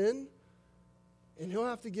to sin. And he'll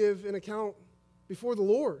have to give an account before the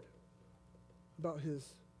Lord about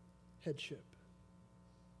his headship.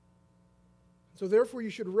 So therefore, you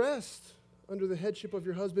should rest under the headship of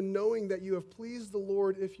your husband, knowing that you have pleased the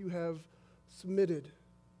Lord if you have submitted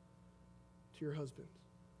to your husband.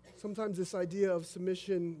 Sometimes this idea of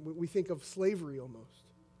submission, we think of slavery almost.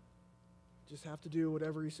 Just have to do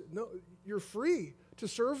whatever he said. No, you're free to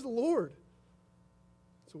serve the Lord.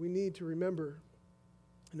 So we need to remember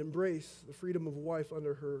and embrace the freedom of a wife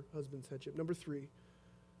under her husband's headship. Number 3,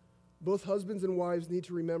 both husbands and wives need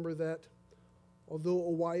to remember that although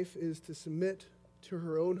a wife is to submit to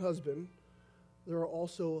her own husband, there are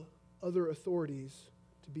also other authorities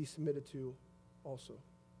to be submitted to also.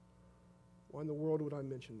 Why in the world would I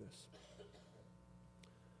mention this?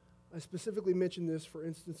 I specifically mention this for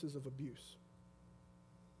instances of abuse.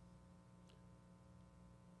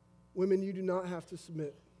 Women, you do not have to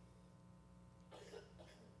submit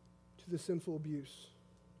to the sinful abuse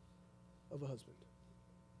of a husband.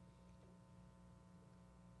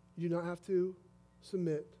 You do not have to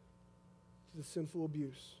submit to the sinful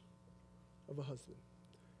abuse of a husband.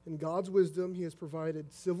 In God's wisdom, he has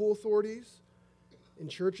provided civil authorities and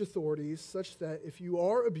church authorities such that if you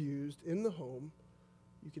are abused in the home,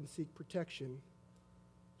 you can seek protection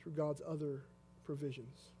through God's other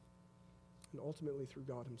provisions and ultimately through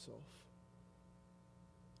God himself.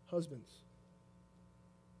 Husbands,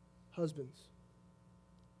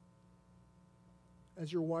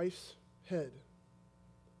 as your wife's head,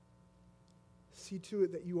 see to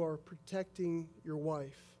it that you are protecting your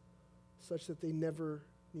wife such that they never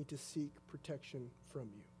need to seek protection from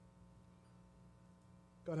you.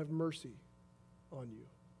 God have mercy on you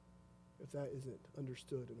if that isn't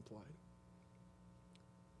understood and applied.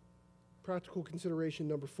 Practical consideration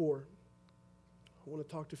number 4. I want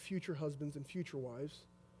to talk to future husbands and future wives.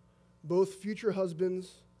 Both future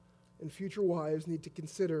husbands and future wives need to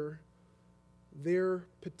consider their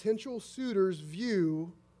potential suitor's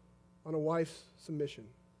view on a wife's submission.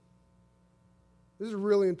 This is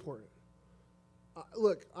really important.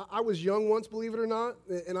 Look, I was young once, believe it or not,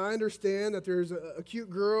 and I understand that there's a cute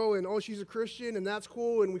girl and, oh, she's a Christian, and that's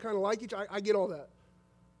cool, and we kind of like each other. I get all that.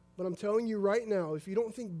 But I'm telling you right now, if you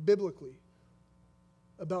don't think biblically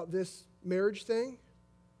about this marriage thing,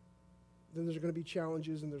 then there's going to be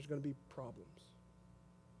challenges and there's going to be problems.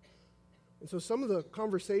 And so some of the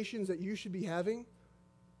conversations that you should be having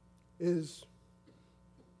is,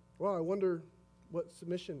 well, I wonder what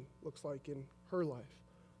submission looks like in her life.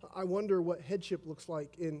 I wonder what headship looks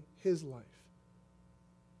like in his life.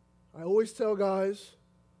 I always tell guys,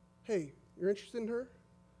 hey, you're interested in her?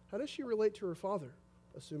 How does she relate to her father?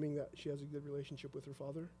 Assuming that she has a good relationship with her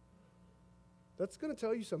father. That's going to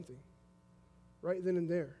tell you something right then and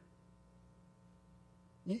there.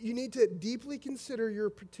 You need to deeply consider your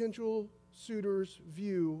potential suitor's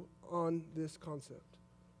view on this concept.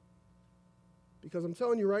 Because I'm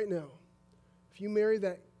telling you right now, if you marry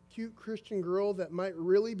that cute Christian girl that might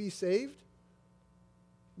really be saved,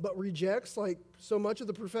 but rejects, like so much of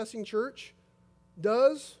the professing church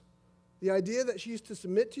does, the idea that she's to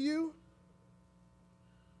submit to you,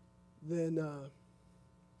 then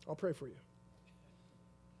I'll pray for you.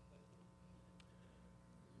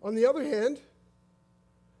 On the other hand,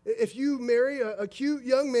 if you marry a cute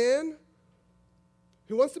young man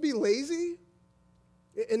who wants to be lazy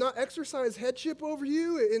and not exercise headship over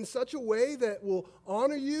you in such a way that will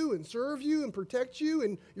honor you and serve you and protect you,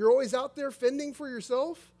 and you're always out there fending for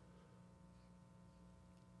yourself,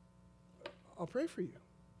 I'll pray for you.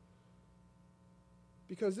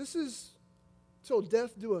 Because this is till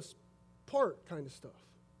death do us part kind of stuff.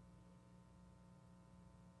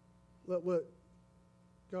 Let what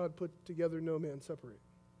God put together no man separate.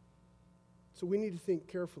 So we need to think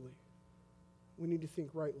carefully. We need to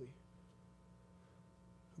think rightly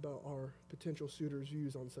about our potential suitors'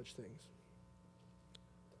 views on such things.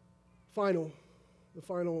 The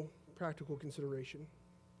final practical consideration.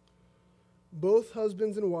 Both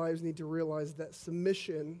husbands and wives need to realize that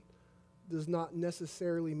submission does not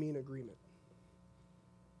necessarily mean agreement.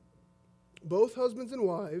 Both husbands and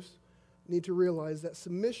wives need to realize that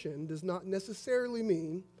submission does not necessarily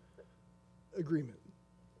mean agreement.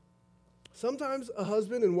 Sometimes a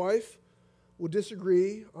husband and wife will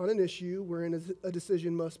disagree on an issue wherein a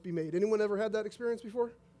decision must be made. Anyone ever had that experience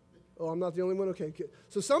before? Oh, I'm not the only one? Okay.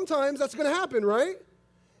 So sometimes that's going to happen, right?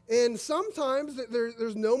 And sometimes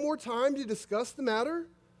there's no more time to discuss the matter.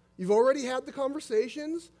 You've already had the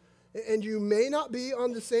conversations, and you may not be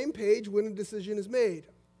on the same page when a decision is made.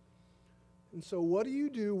 And so what do you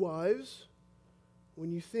do, wives,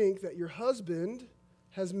 when you think that your husband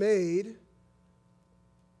has made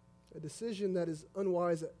a decision that is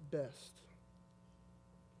unwise at best?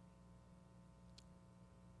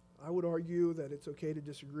 I would argue that it's okay to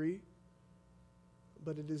disagree,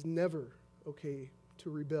 but it is never okay to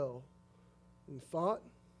rebel in thought,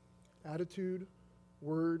 attitude,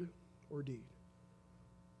 word, or deed.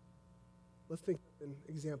 Let's think of an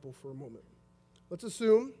example for a moment. Let's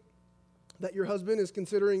assume that your husband is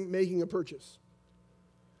considering making a purchase.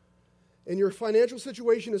 And your financial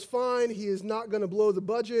situation is fine. He is not going to blow the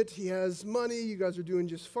budget. He has money. You guys are doing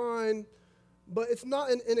just fine. But it's not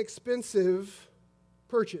an inexpensive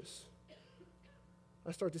purchase.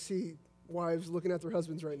 I start to see wives looking at their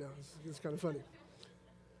husbands right now. It's kind of funny.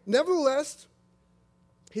 Nevertheless,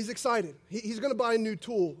 he's excited. He's going to buy a new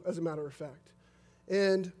tool, as a matter of fact.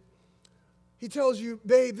 And he tells you,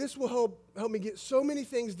 babe, this will help me get so many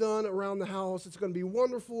things done around the house. It's going to be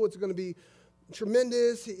wonderful. It's going to be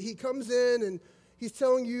tremendous. He comes in and he's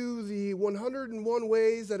telling you the 101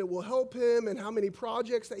 ways that it will help him and how many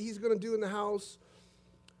projects that he's going to do in the house.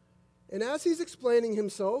 And as he's explaining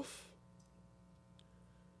himself,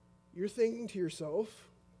 you're thinking to yourself,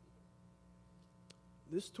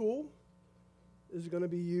 this tool is going to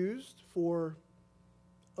be used for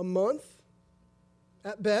a month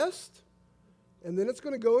at best, and then it's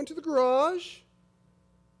going to go into the garage,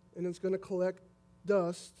 and it's going to collect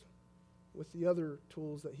dust with the other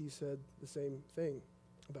tools that he said the same thing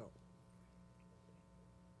about.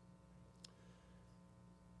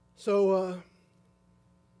 So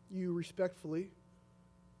you respectfully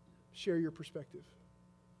share your perspective.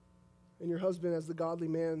 And your husband, as the godly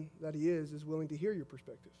man that he is willing to hear your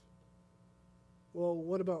perspective. Well,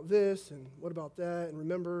 what about this, and what about that? And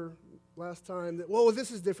remember last time that, well,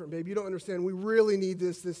 this is different, babe. You don't understand. We really need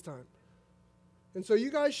this time. And so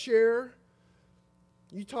you guys share.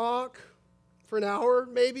 You talk for an hour,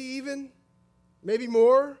 maybe even, maybe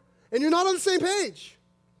more, and you're not on the same page.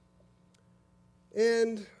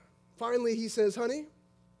 And finally he says, honey,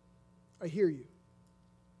 I hear you.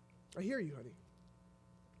 I hear you, honey.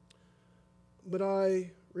 But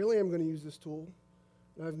I really am going to use this tool,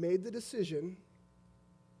 and I've made the decision,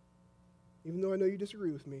 even though I know you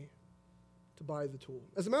disagree with me, to buy the tool.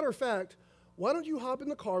 As a matter of fact, why don't you hop in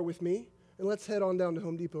the car with me, and let's head on down to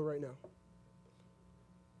Home Depot right now.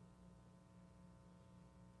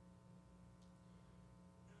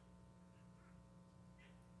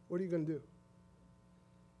 What are you going to do?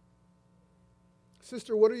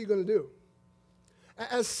 Sister, what are you going to do?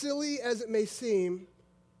 As silly as it may seem,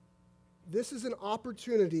 this is an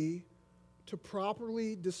opportunity to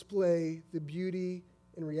properly display the beauty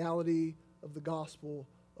and reality of the gospel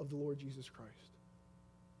of the Lord Jesus Christ.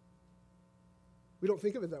 We don't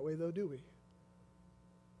think of it that way, though, do we?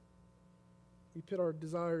 We pit our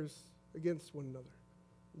desires against one another.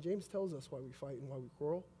 And James tells us why we fight and why we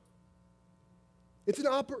quarrel. It's an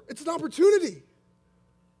opportunity.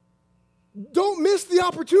 Don't miss the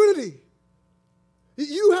opportunity.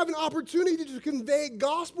 You have an opportunity to convey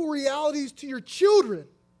gospel realities to your children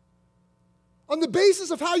on the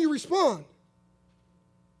basis of how you respond.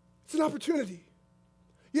 It's an opportunity.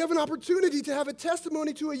 You have an opportunity to have a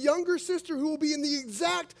testimony to a younger sister who will be in the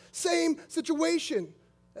exact same situation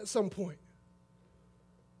at some point.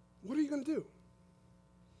 What are you going to do?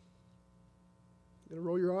 Going to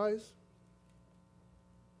roll your eyes?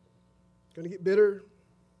 Going to get bitter?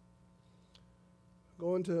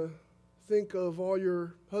 Going to think of all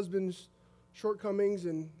your husband's shortcomings,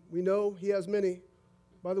 and we know he has many.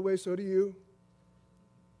 By the way, so do you.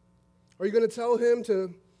 Are you going to tell him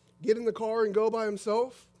to get in the car and go by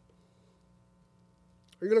himself?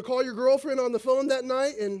 Are you going to call your girlfriend on the phone that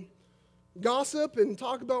night and gossip and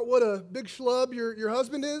talk about what a big schlub your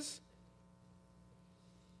husband is?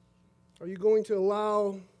 Are you going to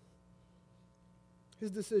allow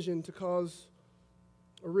his decision to cause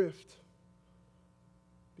a rift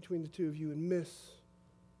between the two of you and miss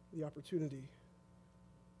the opportunity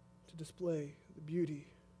to display the beauty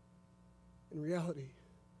and reality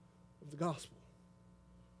of the gospel?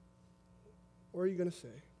 Or are you going to say,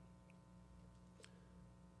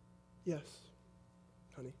 yes,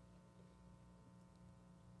 honey,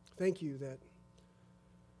 thank you that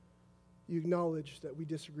you acknowledge that we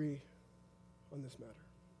disagree on this matter.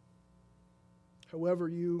 However,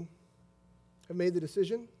 you have made the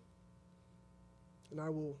decision, and I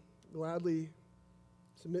will gladly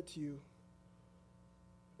submit to you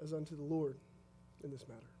as unto the Lord in this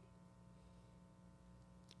matter.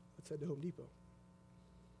 Let's head to Home Depot.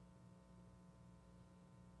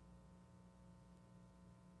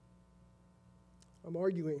 I'm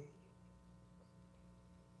arguing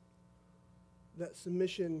that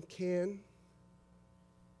submission can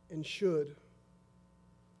and should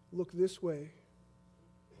look this way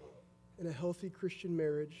in a healthy Christian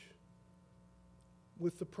marriage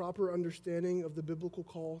with the proper understanding of the biblical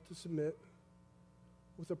call to submit,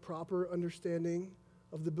 with a proper understanding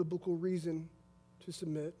of the biblical reason to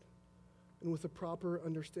submit, and with a proper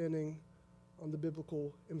understanding on the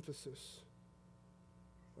biblical emphasis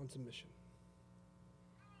on submission.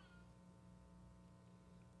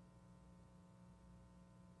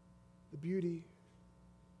 The beauty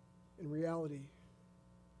and reality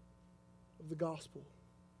of the gospel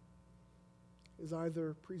is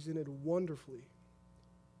either presented wonderfully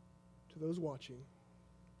to those watching,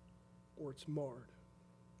 or it's marred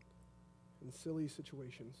in silly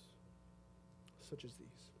situations such as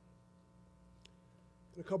these.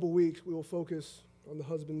 In a couple weeks, we will focus on the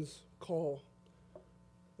husband's call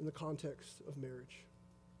in the context of marriage.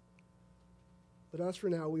 But as for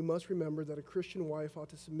now, we must remember that a Christian wife ought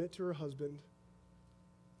to submit to her husband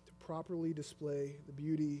to properly display the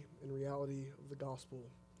beauty and reality of the gospel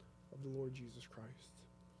of the Lord Jesus Christ.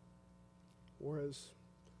 Or as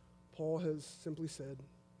Paul has simply said,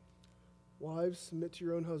 wives, submit to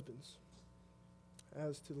your own husbands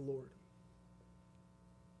as to the Lord.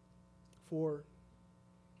 For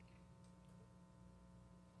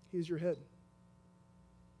he is your head.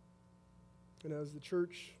 And as the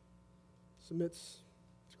church submits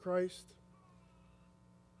to Christ,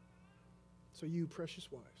 so you,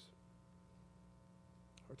 precious wives,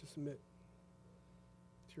 are to submit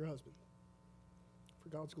to your husband for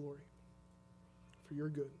God's glory, for your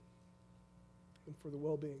good, and for the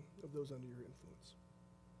well-being of those under your influence.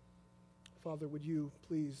 Father, would you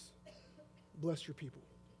please bless your people?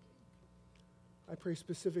 I pray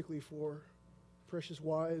specifically for precious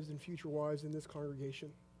wives and future wives in this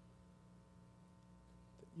congregation,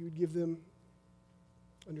 that you would give them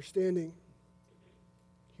understanding,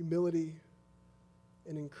 humility,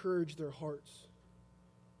 and encourage their hearts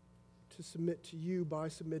to submit to you by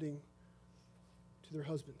submitting to their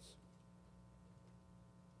husbands.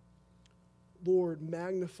 Lord,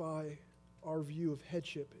 magnify our view of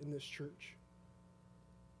headship in this church.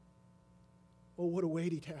 Oh, what a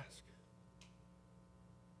weighty task.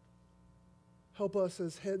 Help us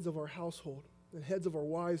as heads of our household and heads of our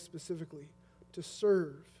wives specifically to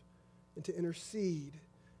serve and to intercede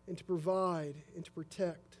and to provide and to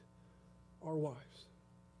protect our wives.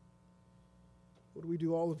 Would we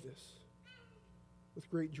do all of this with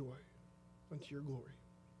great joy unto your glory?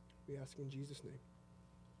 We ask in Jesus' name.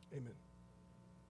 Amen.